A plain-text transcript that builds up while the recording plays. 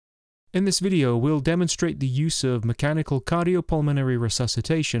In this video, we'll demonstrate the use of mechanical cardiopulmonary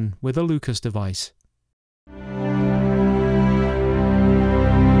resuscitation with a Lucas device.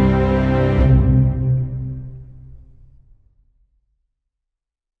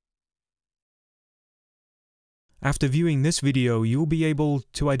 After viewing this video, you'll be able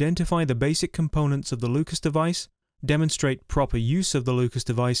to identify the basic components of the Lucas device, demonstrate proper use of the Lucas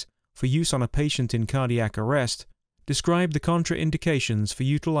device for use on a patient in cardiac arrest, describe the contraindications for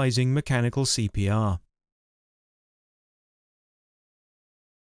utilizing mechanical CPR.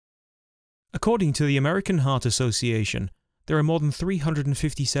 According to the American Heart Association, there are more than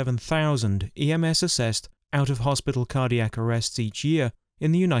 357,000 EMS-assessed out-of-hospital cardiac arrests each year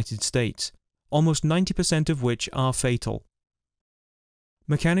in the United States, almost 90% of which are fatal.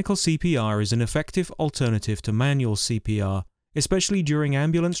 Mechanical CPR is an effective alternative to manual CPR, especially during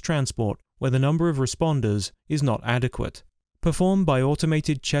ambulance transport where the number of responders is not adequate. Performed by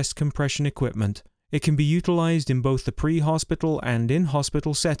automated chest compression equipment, it can be utilized in both the pre-hospital and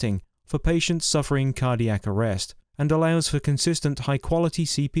in-hospital setting for patients suffering cardiac arrest and allows for consistent high-quality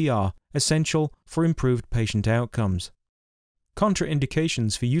CPR essential for improved patient outcomes.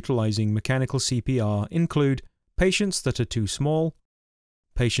 Contraindications for utilizing mechanical CPR include patients that are too small,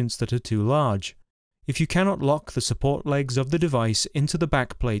 patients that are too large. If you cannot lock the support legs of the device into the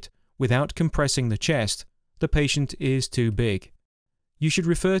backplate without compressing the chest, the patient is too big. You should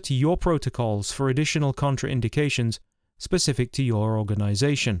refer to your protocols for additional contraindications specific to your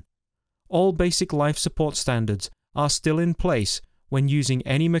organization. All basic life support standards are still in place when using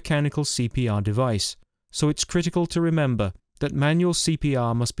any mechanical CPR device, so it's critical to remember that manual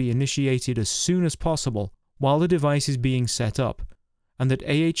CPR must be initiated as soon as possible while the device is being set up, and that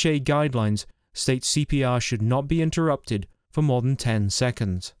AHA guidelines state CPR should not be interrupted for more than 10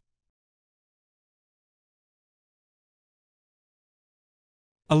 seconds.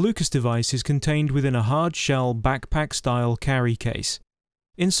 A Lucas device is contained within a hard-shell backpack-style carry case.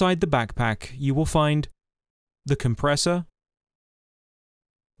 Inside the backpack, you will find the compressor,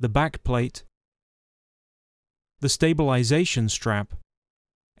 the backplate, the stabilization strap,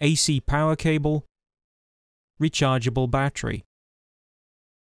 AC power cable, rechargeable battery.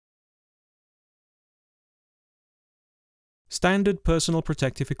 Standard personal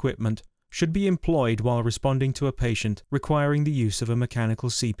protective equipment should be employed while responding to a patient requiring the use of a mechanical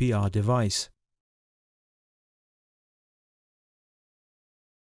CPR device.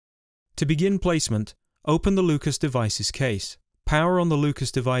 To begin placement, open the Lucas device's case. Power on the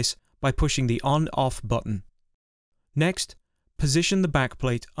Lucas device by pushing the on-off button. Next, position the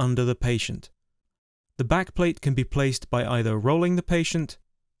backplate under the patient. The backplate can be placed by either rolling the patient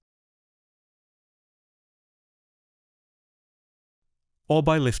or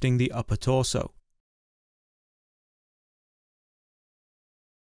by lifting the upper torso.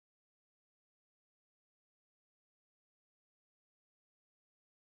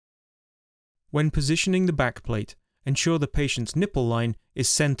 When positioning the backplate, ensure the patient's nipple line is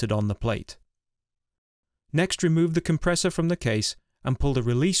centered on the plate. Next, remove the compressor from the case and pull the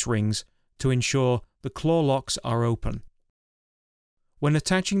release rings to ensure the claw locks are open. When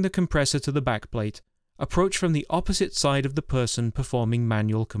attaching the compressor to the backplate, approach from the opposite side of the person performing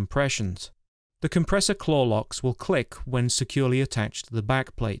manual compressions. The compressor claw locks will click when securely attached to the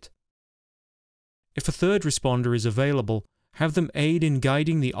backplate. If a third responder is available, have them aid in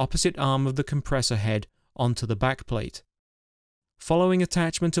guiding the opposite arm of the compressor head onto the backplate. Following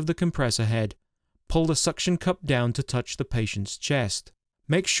attachment of the compressor head, pull the suction cup down to touch the patient's chest.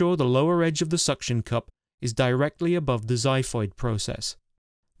 Make sure the lower edge of the suction cup is directly above the xiphoid process.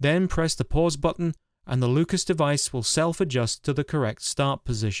 Then press the pause button and the Lucas device will self-adjust to the correct start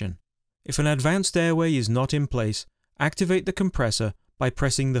position. If an advanced airway is not in place, activate the compressor by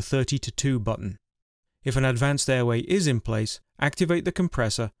pressing the 30-2 button. If an advanced airway is in place, activate the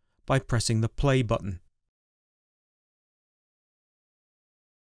compressor by pressing the play button.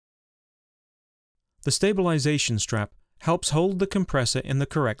 The stabilization strap helps hold the compressor in the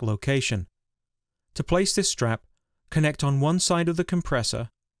correct location. To place this strap, connect on one side of the compressor,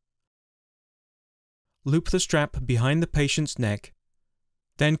 loop the strap behind the patient's neck,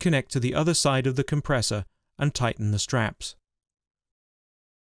 then connect to the other side of the compressor and tighten the straps.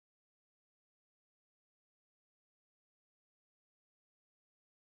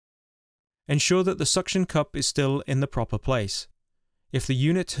 Ensure that the suction cup is still in the proper place. If the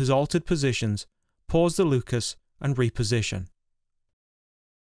unit has altered positions, pause the Lucas and reposition.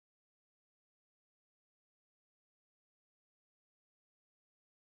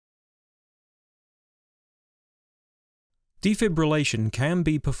 Defibrillation can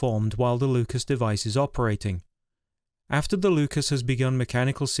be performed while the Lucas device is operating. After the Lucas has begun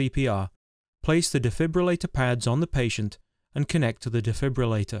mechanical CPR, place the defibrillator pads on the patient and connect to the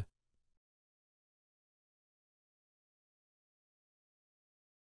defibrillator.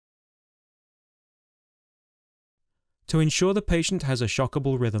 To ensure the patient has a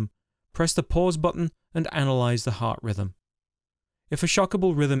shockable rhythm, press the pause button and analyze the heart rhythm. If a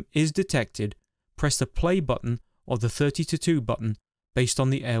shockable rhythm is detected, press the play button or the 30-2 button based on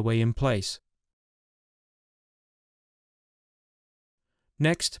the airway in place.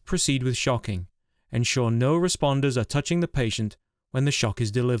 Next, proceed with shocking. Ensure no responders are touching the patient when the shock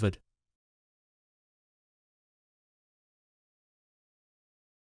is delivered.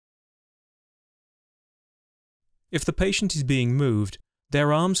 If the patient is being moved,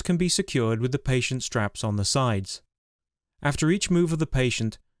 their arms can be secured with the patient straps on the sides. After each move of the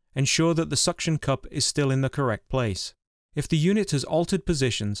patient, ensure that the suction cup is still in the correct place. If the unit has altered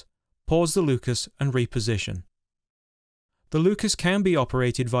positions, pause the Lucas and reposition. The Lucas can be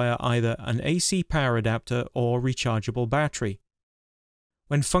operated via either an AC power adapter or rechargeable battery.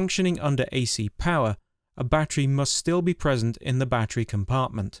 When functioning under AC power, a battery must still be present in the battery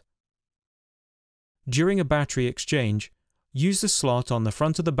compartment. During a battery exchange, use the slot on the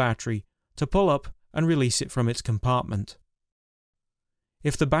front of the battery to pull up and release it from its compartment.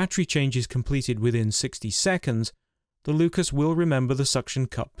 If the battery change is completed within 60 seconds, the Lucas will remember the suction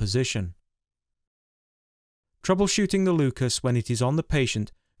cup position. Troubleshooting the Lucas when it is on the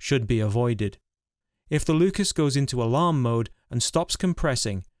patient should be avoided. If the Lucas goes into alarm mode and stops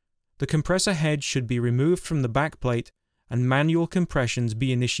compressing, the compressor head should be removed from the backplate and manual compressions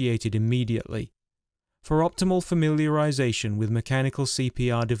be initiated immediately. For optimal familiarization with mechanical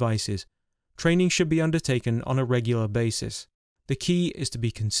CPR devices, training should be undertaken on a regular basis. The key is to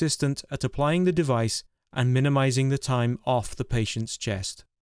be consistent at applying the device and minimizing the time off the patient's chest.